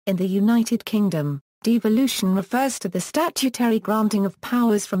In the United Kingdom, devolution refers to the statutory granting of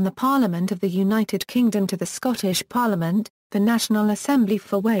powers from the Parliament of the United Kingdom to the Scottish Parliament, the National Assembly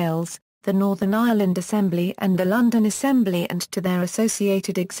for Wales, the Northern Ireland Assembly and the London Assembly, and to their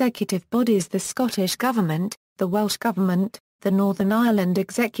associated executive bodies, the Scottish Government, the Welsh Government, the Northern Ireland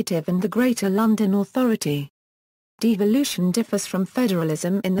Executive and the Greater London Authority. Devolution differs from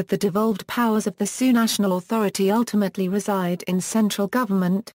federalism in that the devolved powers of the subnational authority ultimately reside in central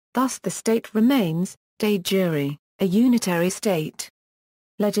government, thus the state remains, de jure, a unitary state.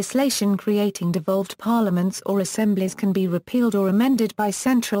 Legislation creating devolved parliaments or assemblies can be repealed or amended by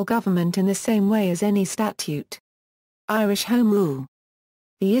central government in the same way as any statute. Irish Home Rule.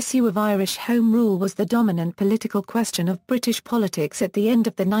 The issue of Irish Home Rule was the dominant political question of British politics at the end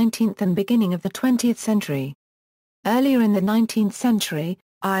of the 19th and beginning of the 20th century. Earlier in the 19th century,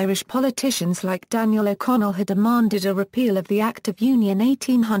 Irish politicians like Daniel O'Connell had demanded a repeal of the Act of Union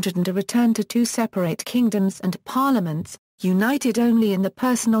 1800 and a return to two separate kingdoms and parliaments, united only in the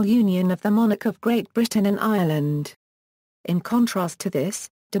personal union of the monarch of Great Britain and Ireland. In contrast to this,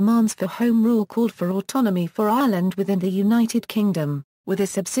 demands for Home Rule called for autonomy for Ireland within the United Kingdom, with a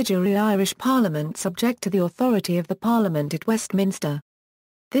subsidiary Irish Parliament subject to the authority of the Parliament at Westminster.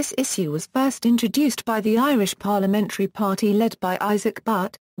 This issue was first introduced by the Irish Parliamentary Party led by Isaac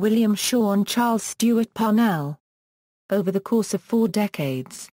Butt, William Shaw and Charles Stewart Parnell. Over the course of 4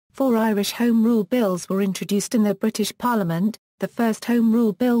 decades, 4 Irish Home Rule bills were introduced in the British Parliament. The first Home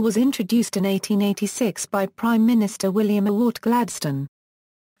Rule bill was introduced in 1886 by Prime Minister William Ewart Gladstone.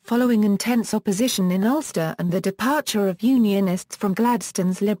 Following intense opposition in Ulster and the departure of Unionists from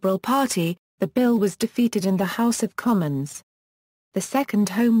Gladstone's Liberal Party, the bill was defeated in the House of Commons. The second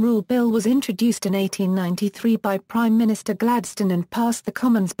Home Rule Bill was introduced in 1893 by Prime Minister Gladstone and passed the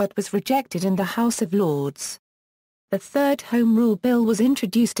Commons but was rejected in the House of Lords. The third Home Rule Bill was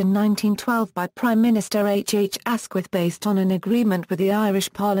introduced in 1912 by Prime Minister H. H. Asquith based on an agreement with the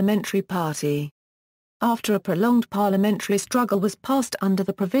Irish Parliamentary Party. After a prolonged parliamentary struggle was passed under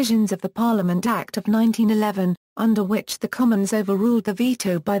the provisions of the Parliament Act of 1911, under which the Commons overruled the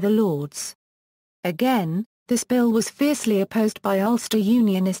veto by the Lords. Again, this bill was fiercely opposed by Ulster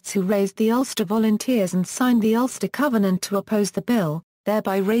Unionists who raised the Ulster Volunteers and signed the Ulster Covenant to oppose the bill,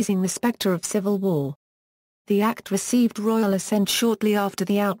 thereby raising the spectre of civil war. The Act received royal assent shortly after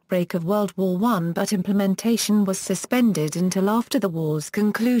the outbreak of World War I, but implementation was suspended until after the war's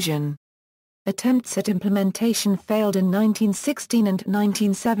conclusion. Attempts at implementation failed in 1916 and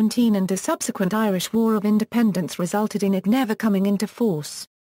 1917 and a subsequent Irish War of Independence resulted in it never coming into force.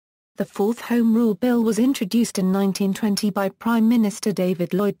 The fourth Home Rule Bill was introduced in 1920 by Prime Minister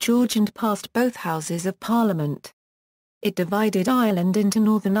David Lloyd George and passed both Houses of Parliament. It divided Ireland into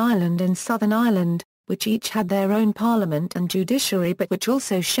Northern Ireland and Southern Ireland, which each had their own parliament and judiciary but which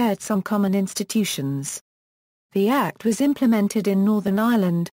also shared some common institutions. The Act was implemented in Northern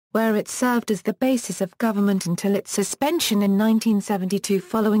Ireland, where it served as the basis of government until its suspension in 1972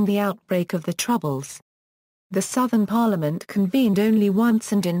 following the outbreak of the Troubles. The Southern Parliament convened only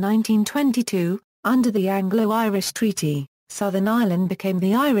once and in 1922, under the Anglo-Irish Treaty, Southern Ireland became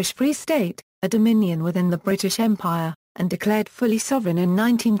the Irish Free State, a dominion within the British Empire, and declared fully sovereign in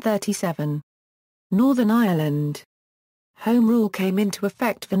 1937. Northern Ireland. Home Rule came into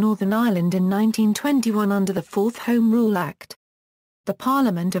effect for Northern Ireland in 1921 under the Fourth Home Rule Act. The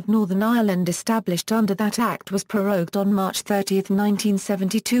Parliament of Northern Ireland established under that Act was prorogued on March 30,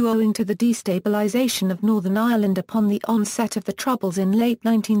 1972 owing to the destabilisation of Northern Ireland upon the onset of the Troubles in late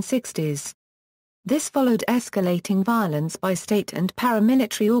 1960s. This followed escalating violence by state and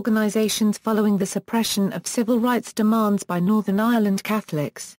paramilitary organisations following the suppression of civil rights demands by Northern Ireland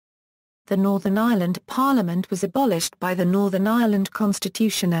Catholics. The Northern Ireland Parliament was abolished by the Northern Ireland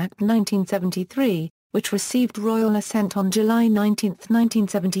Constitution Act 1973, which received royal assent on July 19,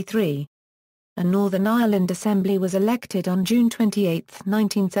 1973. A Northern Ireland Assembly was elected on June 28,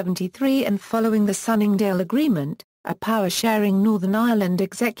 1973 and following the Sunningdale Agreement, a power-sharing Northern Ireland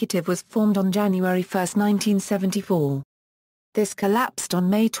executive was formed on January 1, 1974. This collapsed on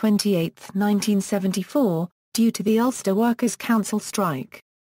May 28, 1974, due to the Ulster Workers' Council strike.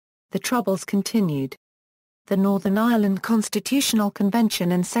 The Troubles continued. The Northern Ireland Constitutional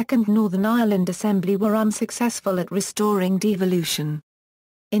Convention and Second Northern Ireland Assembly were unsuccessful at restoring devolution.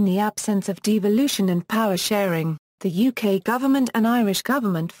 In the absence of devolution and power sharing, the UK government and Irish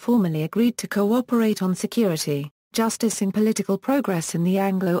government formally agreed to cooperate on security, justice and political progress in the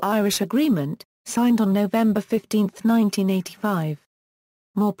Anglo-Irish Agreement, signed on November 15, 1985.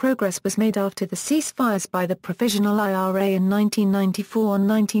 More progress was made after the ceasefires by the Provisional IRA in 1994 and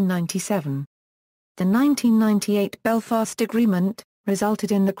 1997. The 1998 Belfast Agreement,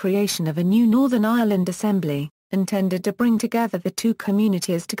 resulted in the creation of a new Northern Ireland Assembly, intended to bring together the two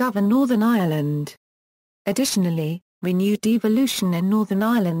communities to govern Northern Ireland. Additionally, renewed devolution in Northern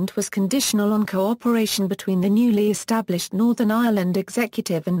Ireland was conditional on cooperation between the newly established Northern Ireland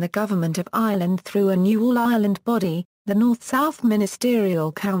Executive and the Government of Ireland through a new All-Ireland body, the North-South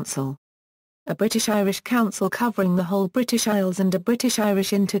Ministerial Council. A British-Irish Council covering the whole British Isles and a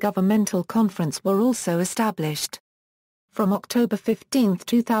British-Irish Intergovernmental Conference were also established. From October 15,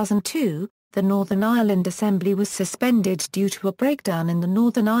 2002, the Northern Ireland Assembly was suspended due to a breakdown in the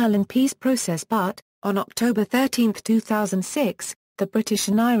Northern Ireland peace process but, on October 13, 2006, the British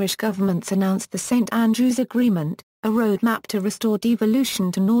and Irish governments announced the St Andrews Agreement, a roadmap to restore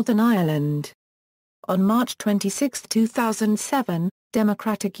devolution to Northern Ireland. On March 26, 2007,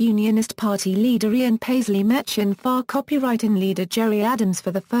 Democratic Unionist Party leader Ian Paisley met Sinn Féin copywriting leader Gerry Adams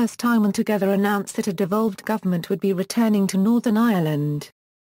for the first time and together announced that a devolved government would be returning to Northern Ireland.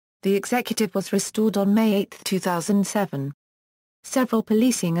 The executive was restored on May 8, 2007. Several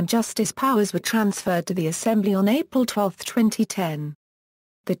policing and justice powers were transferred to the Assembly on April 12, 2010.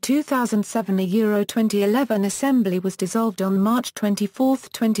 The 2007-2011 Assembly was dissolved on March 24,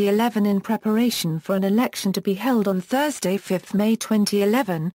 2011 in preparation for an election to be held on Thursday 5 May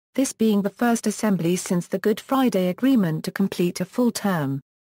 2011, this being the first Assembly since the Good Friday Agreement to complete a full term.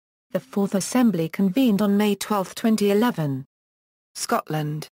 The Fourth Assembly convened on May 12, 2011.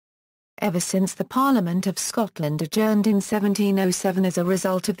 Scotland. Ever since the Parliament of Scotland adjourned in 1707 as a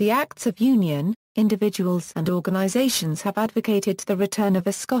result of the Acts of Union, individuals and organisations have advocated the return of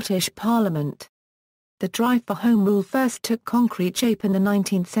a Scottish Parliament. The drive for Home Rule first took concrete shape in the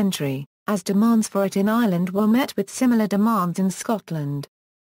 19th century, as demands for it in Ireland were met with similar demands in Scotland.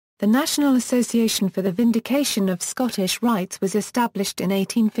 The National Association for the Vindication of Scottish Rights was established in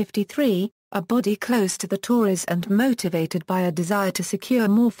 1853, a body close to the Tories and motivated by a desire to secure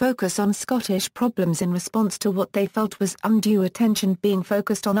more focus on Scottish problems in response to what they felt was undue attention being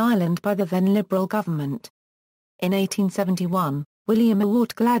focused on Ireland by the then Liberal government. In 1871, William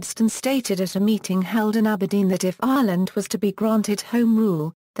Ewart Gladstone stated at a meeting held in Aberdeen that if Ireland was to be granted Home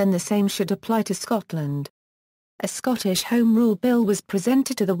Rule, then the same should apply to Scotland. A Scottish Home Rule Bill was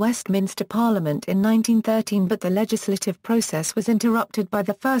presented to the Westminster Parliament in 1913 but the legislative process was interrupted by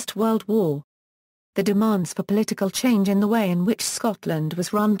the First World War. The demands for political change in the way in which Scotland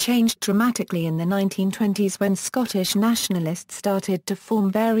was run changed dramatically in the 1920s when Scottish nationalists started to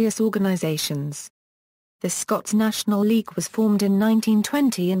form various organisations. The Scots National League was formed in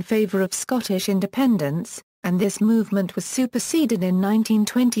 1920 in favour of Scottish independence, and this movement was superseded in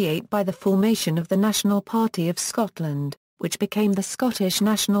 1928 by the formation of the National Party of Scotland, which became the Scottish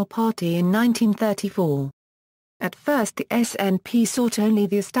National Party in 1934. At first the SNP sought only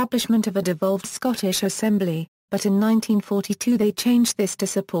the establishment of a devolved Scottish Assembly, but in 1942 they changed this to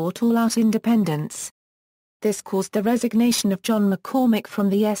support all-out independence. This caused the resignation of John McCormick from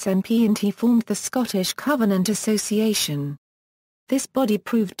the SNP and he formed the Scottish Covenant Association. This body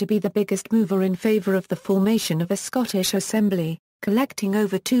proved to be the biggest mover in favour of the formation of a Scottish Assembly, collecting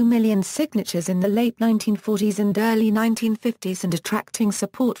over 2 million signatures in the late 1940s and early 1950s and attracting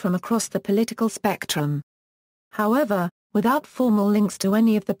support from across the political spectrum. However, without formal links to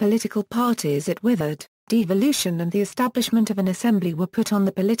any of the political parties it withered, devolution and the establishment of an assembly were put on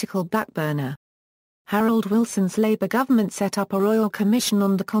the political back burner. Harold Wilson's Labour government set up a Royal Commission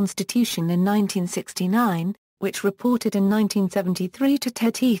on the Constitution in 1969, which reported in 1973 to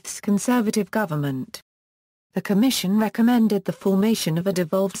Ted Heath's Conservative government. The Commission recommended the formation of a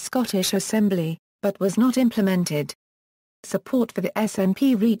devolved Scottish Assembly, but was not implemented. Support for the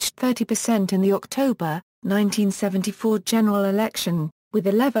SNP reached 30% in the October, 1974 general election, with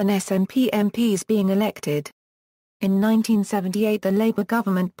 11 SNP MPs being elected. In 1978 the Labour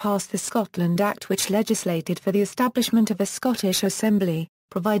government passed the Scotland Act which legislated for the establishment of a Scottish Assembly,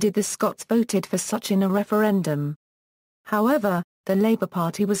 provided the Scots voted for such in a referendum. However, the Labour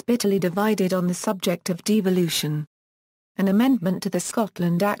Party was bitterly divided on the subject of devolution. An amendment to the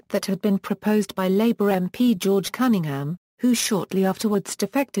Scotland Act that had been proposed by Labour MP George Cunningham, who shortly afterwards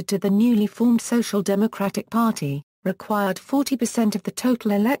defected to the newly formed Social Democratic Party, required 40% of the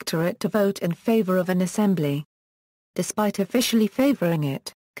total electorate to vote in favour of an assembly. Despite officially favouring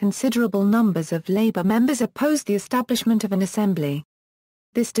it, considerable numbers of Labour members opposed the establishment of an assembly.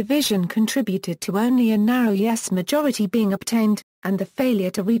 This division contributed to only a narrow yes majority being obtained, and the failure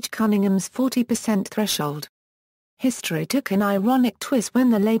to reach Cunningham's 40% threshold. History took an ironic twist when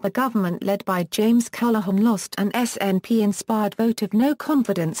the Labour government led by James Callaghan lost an SNP-inspired vote of no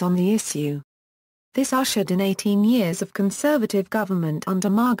confidence on the issue. This ushered in 18 years of Conservative government under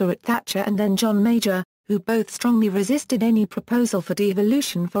Margaret Thatcher and then John Major, who both strongly resisted any proposal for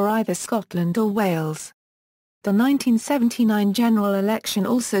devolution for either Scotland or Wales. The 1979 general election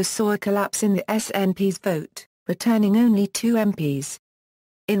also saw a collapse in the SNP's vote, returning only 2 MPs.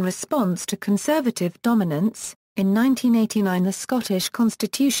 In response to Conservative dominance, in 1989 the Scottish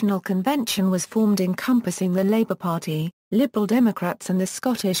Constitutional Convention was formed encompassing the Labour Party, Liberal Democrats and the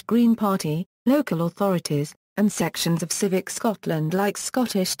Scottish Green Party, local authorities, and sections of Civic Scotland like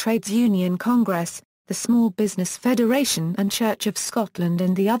Scottish Trades Union Congress, the Small Business Federation and Church of Scotland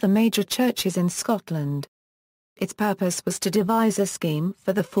and the other major churches in Scotland. Its purpose was to devise a scheme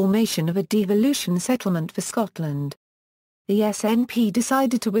for the formation of a devolution settlement for Scotland. The SNP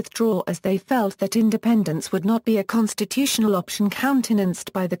decided to withdraw as they felt that independence would not be a constitutional option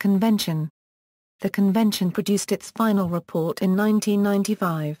countenanced by the convention. The convention produced its final report in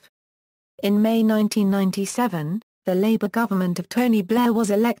 1995. In May 1997, the Labour government of Tony Blair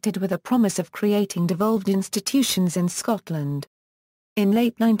was elected with a promise of creating devolved institutions in Scotland. In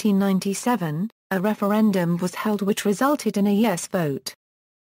late 1997, a referendum was held which resulted in a yes vote.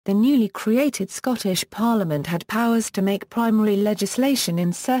 The newly created Scottish Parliament had powers to make primary legislation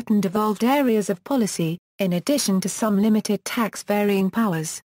in certain devolved areas of policy, in addition to some limited tax-varying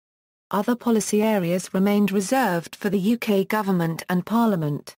powers. Other policy areas remained reserved for the UK government and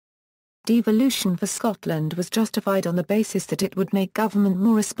Parliament. Devolution for Scotland was justified on the basis that it would make government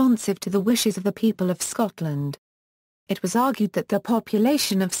more responsive to the wishes of the people of Scotland. It was argued that the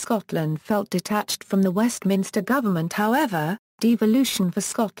population of Scotland felt detached from the Westminster government. However, devolution for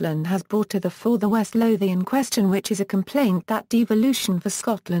Scotland has brought to the fore the West Lothian question, which is a complaint that devolution for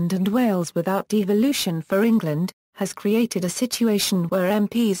Scotland and Wales without devolution for England, has created a situation where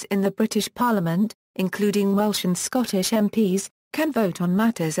MPs in the British Parliament, including Welsh and Scottish MPs, can vote on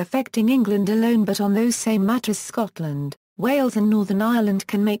matters affecting England alone, but on those same matters Scotland, Wales and Northern Ireland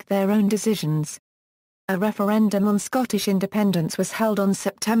can make their own decisions. A referendum on Scottish independence was held on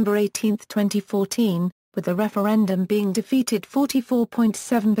September 18, 2014, with the referendum being defeated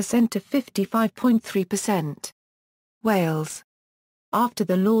 44.7% to 55.3%. Wales. After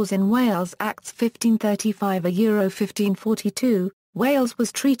the Laws in Wales Acts 1535 and Euro 1542, Wales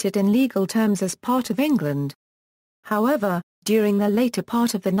was treated in legal terms as part of England. However, during the later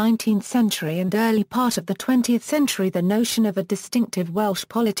part of the 19th century and early part of the 20th century the notion of a distinctive Welsh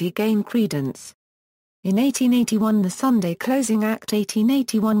polity gained credence. In 1881 the Sunday Closing Act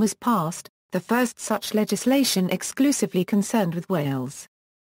 1881 was passed, the first such legislation exclusively concerned with Wales.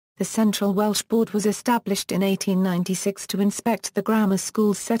 The Central Welsh Board was established in 1896 to inspect the grammar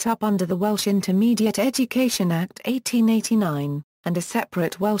schools set up under the Welsh Intermediate Education Act 1889, and a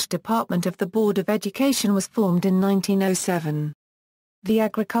separate Welsh Department of the Board of Education was formed in 1907. The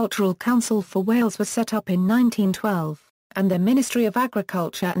Agricultural Council for Wales was set up in 1912. And the Ministry of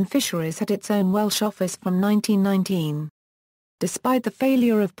Agriculture and Fisheries had its own Welsh office from 1919. Despite the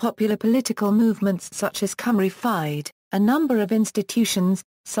failure of popular political movements such as Cymru Ffaid, a number of institutions,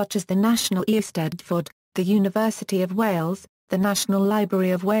 such as the National Eisteddfod, the University of Wales, the National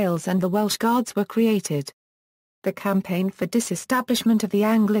Library of Wales and the Welsh Guards were created. The campaign for disestablishment of the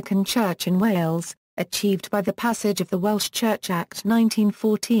Anglican Church in Wales, achieved by the passage of the Welsh Church Act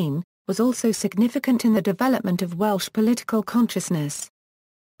 1914, was also significant in the development of Welsh political consciousness.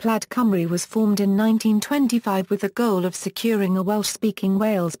 Plaid Cymru was formed in 1925 with the goal of securing a Welsh-speaking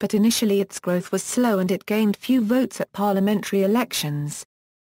Wales, but initially its growth was slow and it gained few votes at parliamentary elections.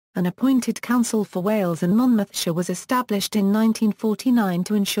 An appointed Council for Wales and Monmouthshire was established in 1949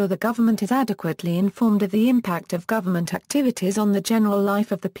 to ensure the government is adequately informed of the impact of government activities on the general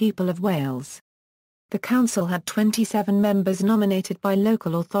life of the people of Wales. The council had 27 members nominated by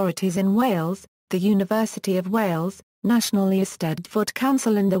local authorities in Wales, the University of Wales, National Eisteddfod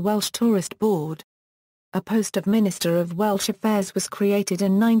Council and the Welsh Tourist Board. A post of Minister of Welsh Affairs was created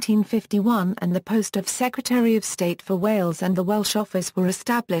in 1951 and the post of Secretary of State for Wales and the Welsh Office were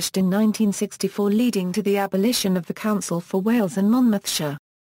established in 1964, leading to the abolition of the Council for Wales and Monmouthshire.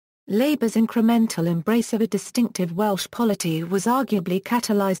 Labour's incremental embrace of a distinctive Welsh polity was arguably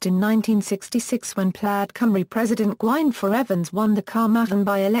catalysed in 1966 when Plaid Cymru President Gwaenffor Evans won the Carmarthen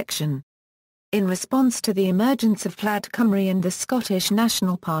by-election. In response to the emergence of Plaid Cymru and the Scottish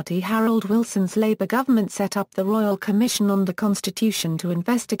National Party, Harold Wilson's Labour government set up the Royal Commission on the Constitution to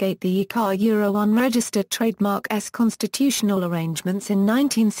investigate the Euro unregistered trademark's constitutional arrangements in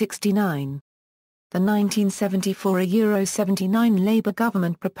 1969. The 1974 Euro 79 Labour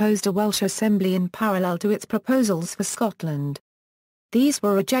government proposed a Welsh Assembly in parallel to its proposals for Scotland. These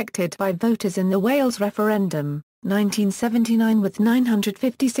were rejected by voters in the Wales referendum, 1979, with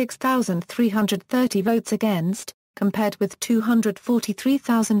 956,330 votes against, compared with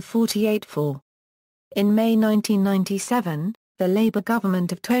 243,048 for. In May 1997, the Labour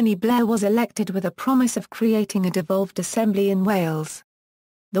government of Tony Blair was elected with a promise of creating a devolved assembly in Wales.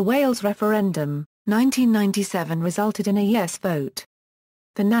 The Wales referendum, 1997, resulted in a yes vote.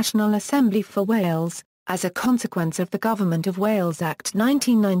 The National Assembly for Wales, as a consequence of the Government of Wales Act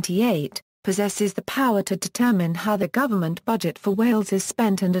 1998, possesses the power to determine how the government budget for Wales is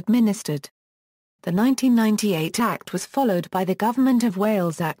spent and administered. The 1998 Act was followed by the Government of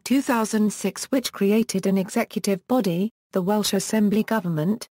Wales Act 2006, which created an executive body, the Welsh Assembly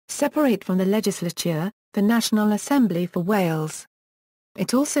Government, separate from the legislature, the National Assembly for Wales.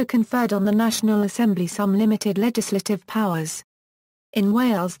 It also conferred on the National Assembly some limited legislative powers. In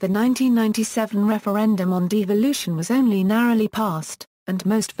Wales, the 1997 referendum on devolution was only narrowly passed, and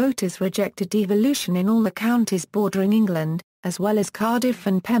most voters rejected devolution in all the counties bordering England, as well as Cardiff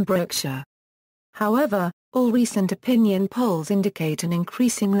and Pembrokeshire. However, all recent opinion polls indicate an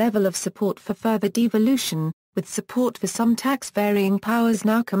increasing level of support for further devolution, with support for some tax-varying powers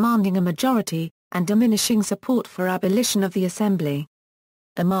now commanding a majority, and diminishing support for abolition of the Assembly.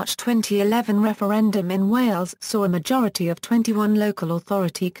 The March 2011 referendum in Wales saw a majority of 21 local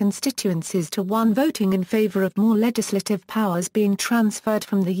authority constituencies to one voting in favour of more legislative powers being transferred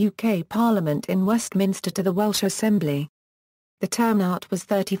from the UK Parliament in Westminster to the Welsh Assembly. The turnout was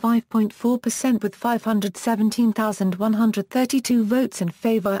 35.4% with 517,132 votes in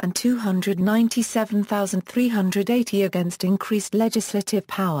favour and 297,380 against increased legislative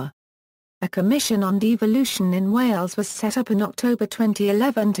power. A commission on devolution in Wales was set up in October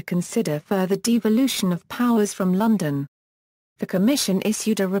 2011 to consider further devolution of powers from London. The commission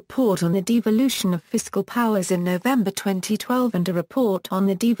issued a report on the devolution of fiscal powers in November 2012 and a report on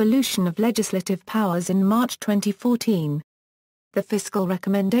the devolution of legislative powers in March 2014. The fiscal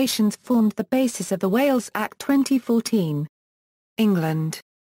recommendations formed the basis of the Wales Act 2014. England.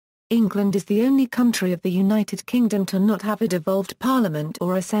 England is the only country of the United Kingdom to not have a devolved parliament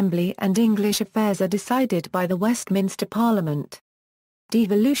or assembly, and English affairs are decided by the Westminster Parliament.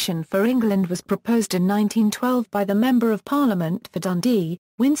 Devolution for England was proposed in 1912 by the Member of Parliament for Dundee,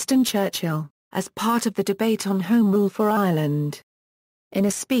 Winston Churchill, as part of the debate on Home Rule for Ireland. In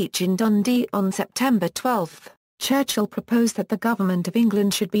a speech in Dundee on September 12, Churchill proposed that the Government of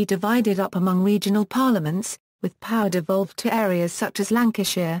England should be divided up among regional parliaments, with power devolved to areas such as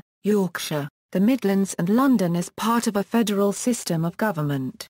Lancashire, Yorkshire, the Midlands and London as part of a federal system of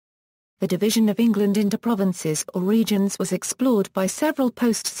government. The division of England into provinces or regions was explored by several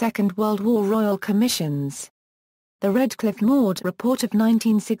post-Second World War royal commissions. The Redcliffe-Maud Report of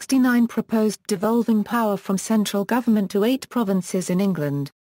 1969 proposed devolving power from central government to 8 provinces in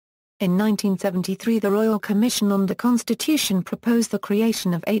England. In 1973, the Royal Commission on the Constitution proposed the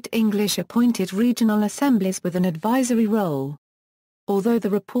creation of 8 English-appointed regional assemblies with an advisory role. Although the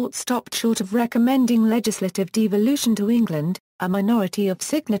report stopped short of recommending legislative devolution to England, a minority of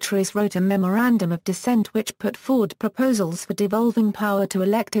signatories wrote a memorandum of dissent which put forward proposals for devolving power to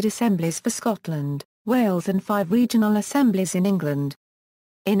elected assemblies for Scotland, Wales and 5 regional assemblies in England.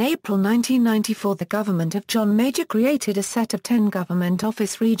 In April 1994, the government of John Major created a set of 10 government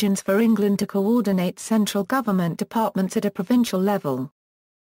office regions for England to coordinate central government departments at a provincial level.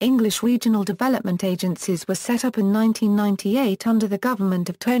 English regional development agencies were set up in 1998 under the government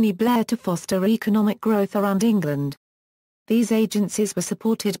of Tony Blair to foster economic growth around England. These agencies were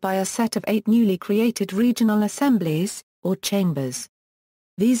supported by a set of 8 newly created regional assemblies, or chambers.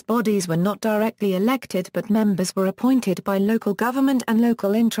 These bodies were not directly elected, but members were appointed by local government and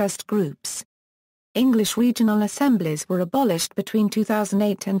local interest groups. English regional assemblies were abolished between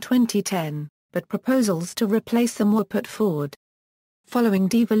 2008 and 2010, but proposals to replace them were put forward. Following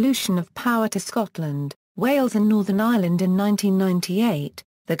devolution of power to Scotland, Wales and Northern Ireland in 1998,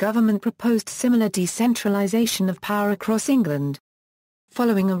 the government proposed similar decentralisation of power across England.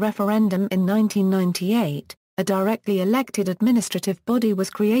 Following a referendum in 1998, a directly elected administrative body was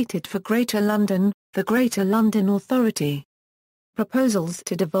created for Greater London, the Greater London Authority. Proposals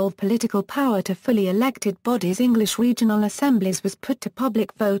to devolve political power to fully elected bodies, English regional assemblies, was put to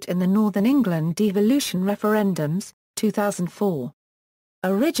public vote in the Northern England devolution referendums, 2004.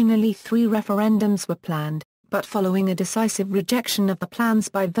 Originally 3 referendums were planned, but following a decisive rejection of the plans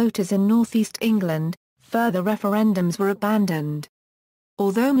by voters in North East England, further referendums were abandoned.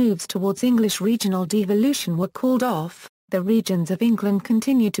 Although moves towards English regional devolution were called off, the regions of England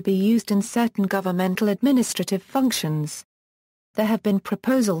continued to be used in certain governmental administrative functions. There have been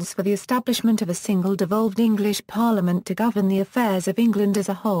proposals for the establishment of a single devolved English Parliament to govern the affairs of England as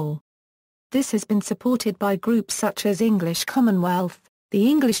a whole. This has been supported by groups such as English Commonwealth, the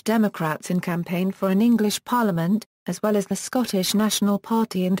English Democrats in Campaign for an English Parliament, as well as the Scottish National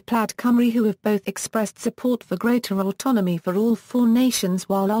Party and Plaid Cymru, who have both expressed support for greater autonomy for all four nations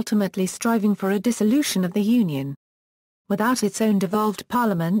while ultimately striving for a dissolution of the Union. Without its own devolved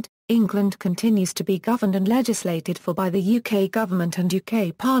parliament, England continues to be governed and legislated for by the UK government and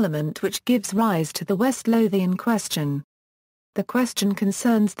UK Parliament, which gives rise to the West Lothian question. The question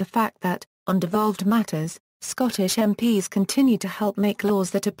concerns the fact that, on devolved matters, Scottish MPs continue to help make laws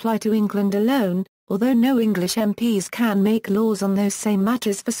that apply to England alone, although no English MPs can make laws on those same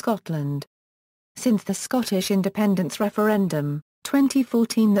matters for Scotland. Since the Scottish independence referendum,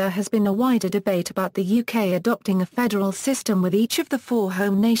 2014, there has been a wider debate about the UK adopting a federal system with each of the four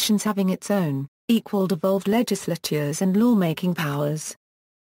home nations having its own, equal devolved legislatures and lawmaking powers.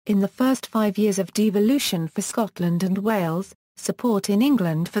 In the first 5 years of devolution for Scotland and Wales, support in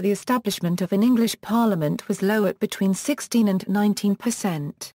England for the establishment of an English Parliament was low at between 16 and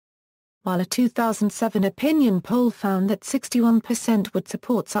 19%. While a 2007 opinion poll found that 61% would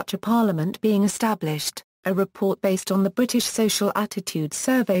support such a parliament being established, a report based on the British Social Attitude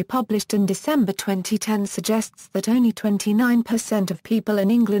Survey published in December 2010 suggests that only 29% of people in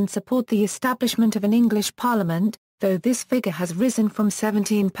England support the establishment of an English Parliament, though this figure has risen from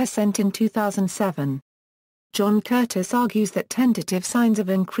 17% in 2007. John Curtis argues that tentative signs of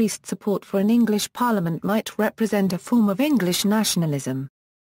increased support for an English Parliament might represent a form of English nationalism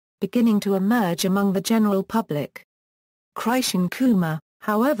beginning to emerge among the general public. Krishan Kumar,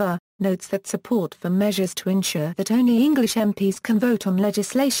 however, notes that support for measures to ensure that only English MPs can vote on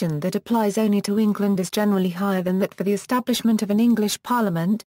legislation that applies only to England is generally higher than that for the establishment of an English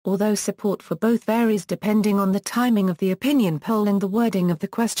Parliament, although support for both varies depending on the timing of the opinion poll and the wording of the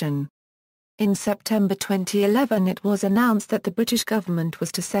question. In September 2011, it was announced that the British government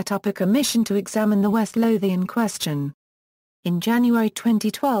was to set up a commission to examine the West Lothian question. In January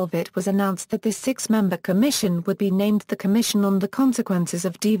 2012, it was announced that this six-member commission would be named the Commission on the Consequences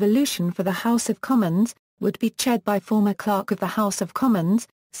of Devolution for the House of Commons, would be chaired by former Clerk of the House of Commons,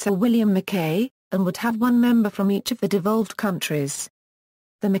 Sir William Mackay, and would have one member from each of the devolved countries.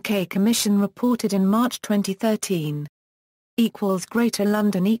 The Mackay Commission reported in March 2013. Greater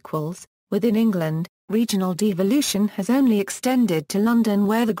London within England, regional devolution has only extended to London,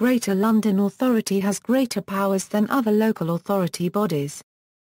 where the Greater London Authority has greater powers than other local authority bodies.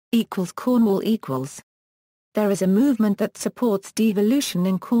 Cornwall. There is a movement that supports devolution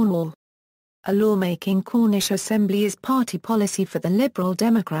in Cornwall. A lawmaking Cornish Assembly is party policy for the Liberal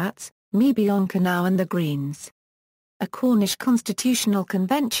Democrats, Mebion Canau and the Greens. A Cornish Constitutional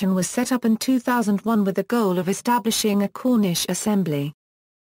Convention was set up in 2001 with the goal of establishing a Cornish Assembly.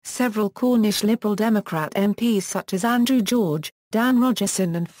 Several Cornish Liberal Democrat MPs such as Andrew George, Dan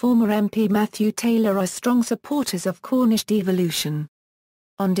Rogerson and former MP Matthew Taylor are strong supporters of Cornish devolution.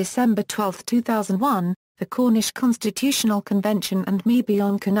 On December 12, 2001, the Cornish Constitutional Convention and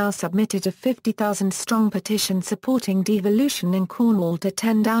Mebion Canau submitted a 50,000-strong petition supporting devolution in Cornwall to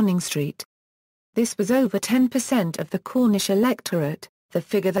 10 Downing Street. This was over 10% of the Cornish electorate, the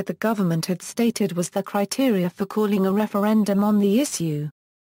figure that the government had stated was the criteria for calling a referendum on the issue.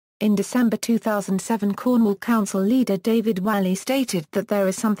 In December 2007, Cornwall Council leader David Whalley stated that there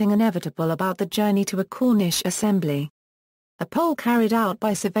is something inevitable about the journey to a Cornish Assembly. A poll carried out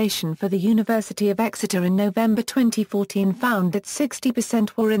by Survation for the University of Exeter in November 2014 found that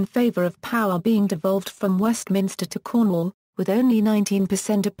 60% were in favour of power being devolved from Westminster to Cornwall, with only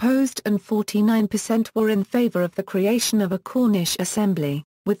 19% opposed and 49% were in favour of the creation of a Cornish Assembly,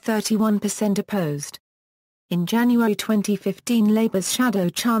 with 31% opposed. In January 2015, Labour's Shadow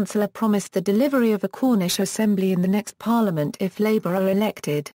Chancellor promised the delivery of a Cornish Assembly in the next Parliament if Labour are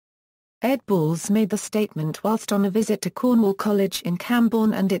elected. Ed Balls made the statement whilst on a visit to Cornwall College in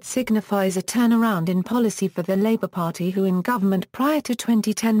Camborne, and it signifies a turnaround in policy for the Labour Party, who in government prior to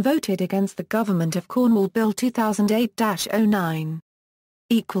 2010 voted against the Government of Cornwall Bill 2008-09.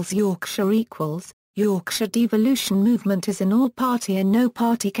 Yorkshire Devolution Movement is an all-party and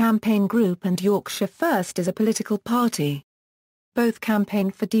no-party campaign group, and Yorkshire First is a political party. Both campaign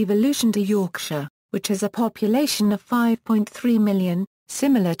for devolution to Yorkshire, which has a population of 5.3 million,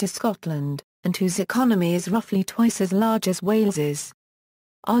 similar to Scotland, and whose economy is roughly twice as large as Wales's.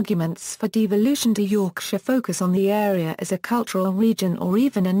 Arguments for devolution to Yorkshire focus on the area as a cultural region or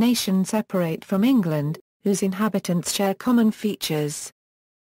even a nation separate from England, whose inhabitants share common features.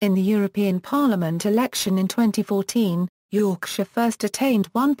 In the European Parliament election in 2014, Yorkshire First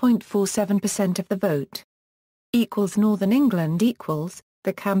attained 1.47% of the vote. Northern England.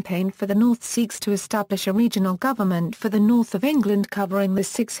 The campaign for the North seeks to establish a regional government for the north of England covering the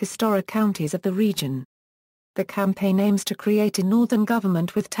 6 historic counties of the region. The campaign aims to create a northern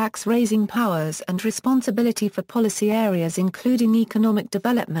government with tax-raising powers and responsibility for policy areas including economic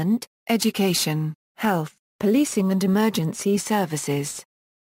development, education, health, policing and emergency services.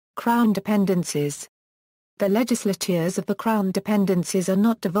 Crown dependencies. The legislatures of the Crown dependencies are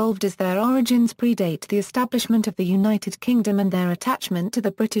not devolved as their origins predate the establishment of the United Kingdom and their attachment to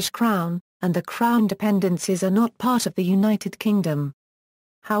the British Crown, and the Crown dependencies are not part of the United Kingdom.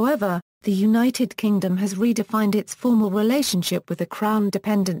 However, the United Kingdom has redefined its formal relationship with the Crown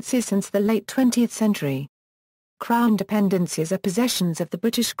dependencies since the late 20th century. Crown dependencies are possessions of the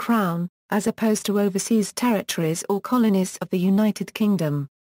British Crown, as opposed to overseas territories or colonies of the United Kingdom.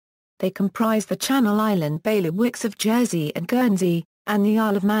 They comprise the Channel Island bailiwicks of Jersey and Guernsey, and the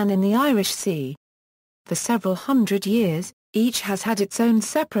Isle of Man in the Irish Sea. For several hundred years, each has had its own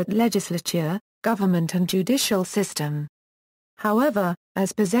separate legislature, government and judicial system. However,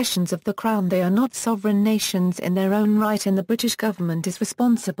 as possessions of the Crown they are not sovereign nations in their own right, and the British government is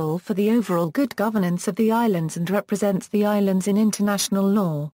responsible for the overall good governance of the islands and represents the islands in international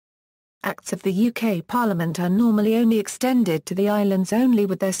law. Acts of the UK Parliament are normally only extended to the islands only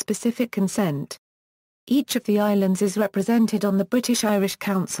with their specific consent. Each of the islands is represented on the British Irish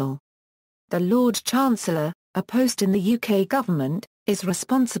Council. The Lord Chancellor, a post in the UK government, is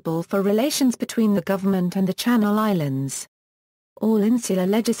responsible for relations between the government and the Channel Islands. All insular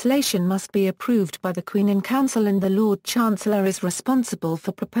legislation must be approved by the Queen in Council, and the Lord Chancellor is responsible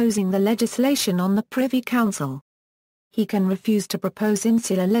for proposing the legislation on the Privy Council. He can refuse to propose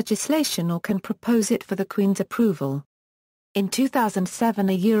insular legislation or can propose it for the Queen's approval. In 2007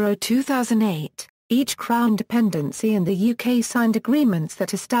 and 2008, each Crown dependency and the UK signed agreements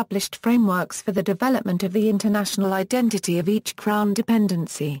that established frameworks for the development of the international identity of each Crown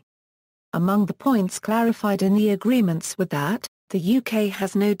dependency. Among the points clarified in the agreements were that the UK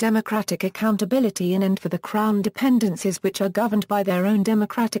has no democratic accountability in and for the Crown dependencies which are governed by their own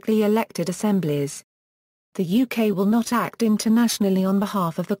democratically elected assemblies. The UK will not act internationally on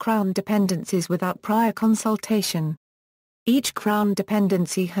behalf of the Crown dependencies without prior consultation. Each Crown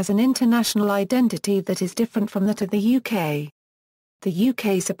dependency has an international identity that is different from that of the UK. The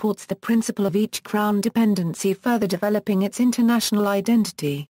UK supports the principle of each Crown dependency further developing its international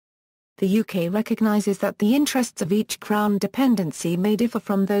identity. The UK recognises that the interests of each Crown dependency may differ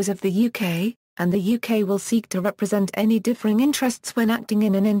from those of the UK, and the UK will seek to represent any differing interests when acting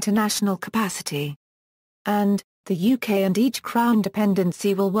in an international capacity. And, the UK and each Crown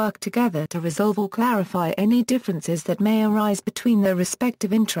dependency will work together to resolve or clarify any differences that may arise between their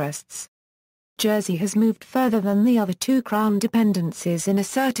respective interests. Jersey has moved further than the other two Crown dependencies in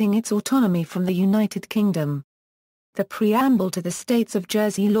asserting its autonomy from the United Kingdom. The preamble to the States of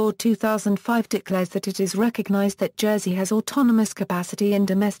Jersey Law 2005 declares that it is recognised that Jersey has autonomous capacity in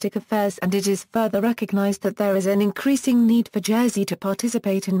domestic affairs, and it is further recognised that there is an increasing need for Jersey to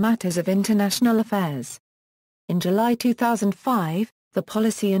participate in matters of international affairs. In July 2005, the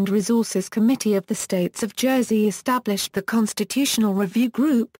Policy and Resources Committee of the States of Jersey established the Constitutional Review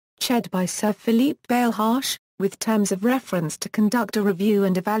Group, chaired by Sir Philippe Bailhache, with terms of reference to conduct a review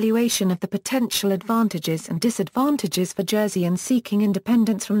and evaluation of the potential advantages and disadvantages for Jersey in seeking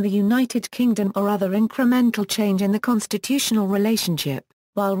independence from the United Kingdom or other incremental change in the constitutional relationship,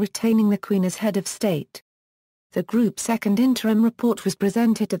 while retaining the Queen as head of state. The group's second interim report was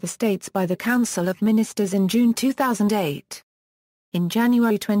presented to the states by the Council of Ministers in June 2008. In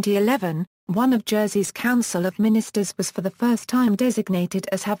January 2011, one of Jersey's Council of Ministers was for the first time designated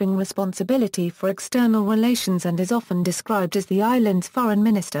as having responsibility for external relations and is often described as the island's foreign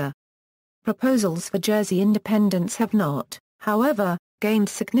minister. Proposals for Jersey independence have not, however, gained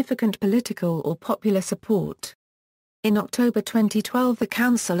significant political or popular support. In October 2012, the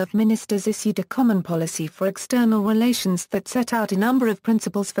Council of Ministers issued a common policy for external relations that set out a number of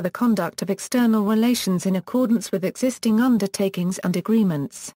principles for the conduct of external relations in accordance with existing undertakings and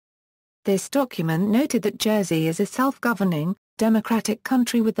agreements. This document noted that Jersey is a self-governing, democratic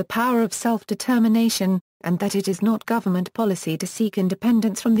country with the power of self-determination, and that it is not government policy to seek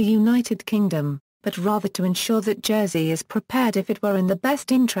independence from the United Kingdom, but rather to ensure that Jersey is prepared if it were in the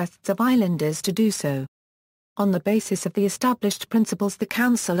best interests of islanders to do so. On the basis of the established principles, the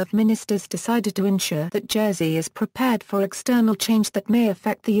Council of Ministers decided to ensure that Jersey is prepared for external change that may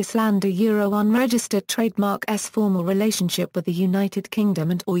affect the Islander-Euro unregistered trademark's formal relationship with the United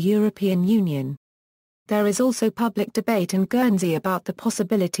Kingdom and/or European Union. There is also public debate in Guernsey about the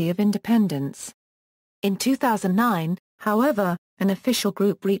possibility of independence. In 2009, however, an official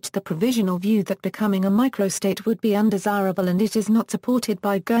group reached the provisional view that becoming a microstate would be undesirable, and it is not supported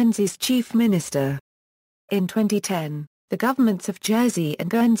by Guernsey's chief minister. In 2010, the governments of Jersey and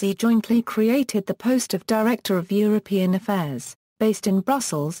Guernsey jointly created the post of Director of European Affairs, based in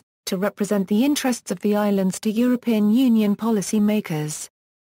Brussels, to represent the interests of the islands to European Union policy makers.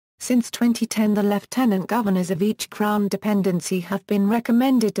 Since 2010, the lieutenant governors of each Crown dependency have been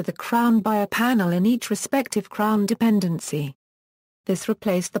recommended to the Crown by a panel in each respective Crown dependency. This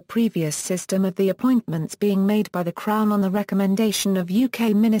replaced the previous system of the appointments being made by the Crown on the recommendation of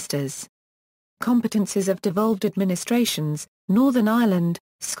UK ministers. Competences of devolved administrations. Northern Ireland,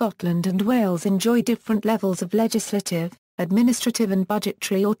 Scotland and Wales enjoy different levels of legislative, administrative and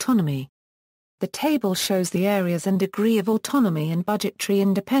budgetary autonomy. The table shows the areas and degree of autonomy and budgetary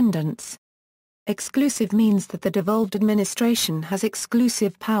independence. Exclusive means that the devolved administration has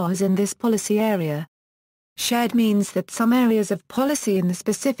exclusive powers in this policy area. Shared means that some areas of policy in the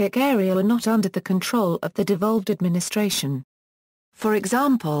specific area are not under the control of the devolved administration. For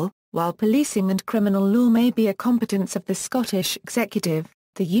example, while policing and criminal law may be a competence of the Scottish executive,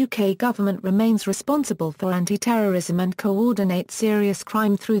 the UK government remains responsible for anti-terrorism and coordinates serious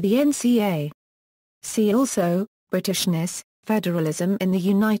crime through the NCA. See also, Britishness, federalism in the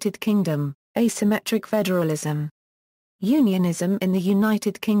United Kingdom, asymmetric federalism. Unionism in the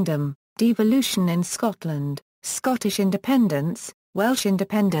United Kingdom, devolution in Scotland, Scottish independence, Welsh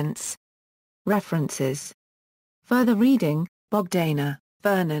independence. References. Further reading, Bogdana,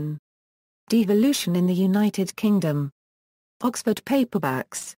 Vernon. Devolution in the United Kingdom. Oxford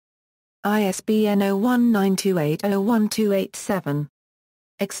Paperbacks. ISBN 0192801287.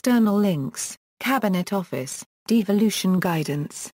 External links, Cabinet Office, Devolution Guidance.